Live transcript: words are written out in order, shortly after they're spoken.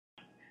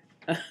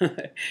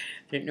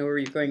Didn't know where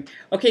you're going.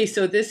 Okay,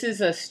 so this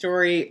is a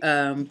story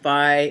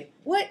by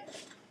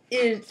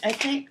I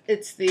think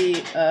it's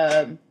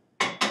the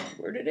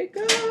where did it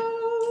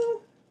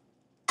go?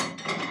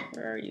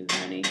 Where are you,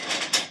 honey?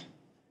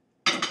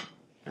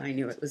 I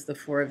knew it was the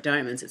Four of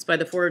Diamonds. It's by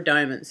the Four of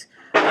Diamonds,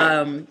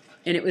 and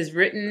it was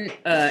written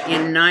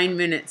in 9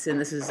 minutes, and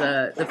this is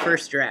the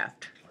first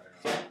draft.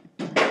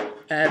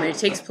 It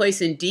takes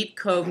place in Deep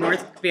Cove,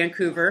 North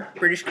Vancouver,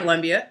 British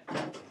Columbia,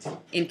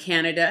 in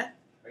Canada.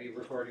 Are you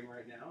recording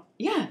right now?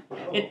 Yeah,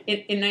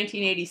 in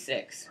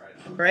 1986,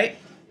 right?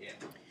 Yeah.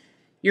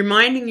 You're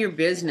minding your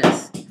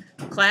business.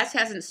 Class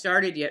hasn't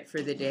started yet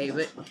for the day,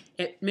 but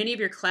many of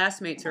your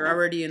classmates are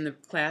already in the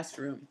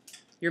classroom.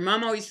 Your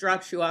mom always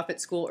drops you off at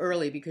school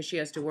early because she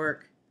has to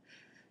work.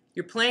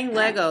 You're playing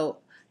Lego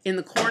in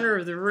the corner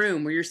of the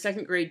room where your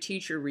second grade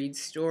teacher reads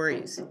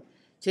stories.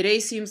 Today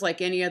seems like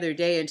any other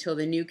day until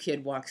the new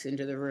kid walks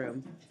into the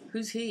room.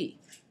 Who's he?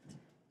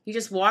 He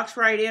just walks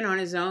right in on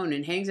his own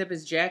and hangs up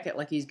his jacket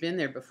like he's been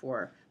there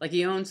before, like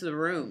he owns the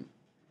room.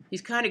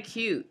 He's kind of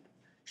cute.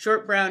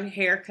 Short brown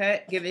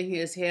haircut, giving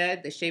his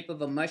head the shape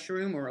of a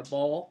mushroom or a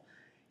bowl.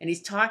 And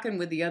he's talking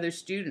with the other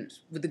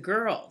students, with the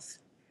girls.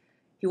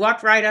 He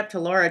walked right up to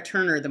Laura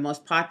Turner, the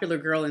most popular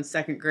girl in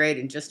second grade,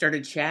 and just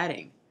started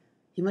chatting.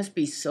 He must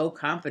be so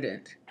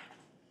confident.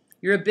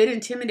 You're a bit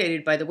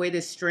intimidated by the way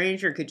this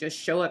stranger could just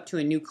show up to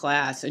a new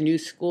class, a new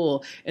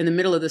school, in the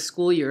middle of the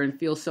school year and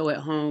feel so at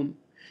home.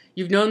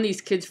 You've known these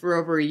kids for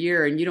over a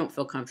year and you don't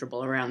feel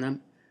comfortable around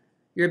them.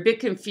 You're a bit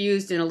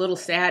confused and a little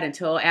sad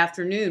until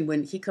afternoon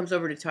when he comes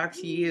over to talk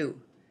to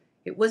you.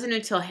 It wasn't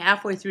until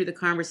halfway through the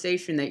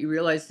conversation that you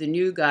realized the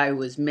new guy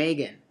was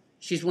Megan.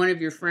 She's one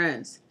of your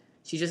friends.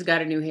 She just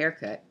got a new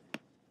haircut.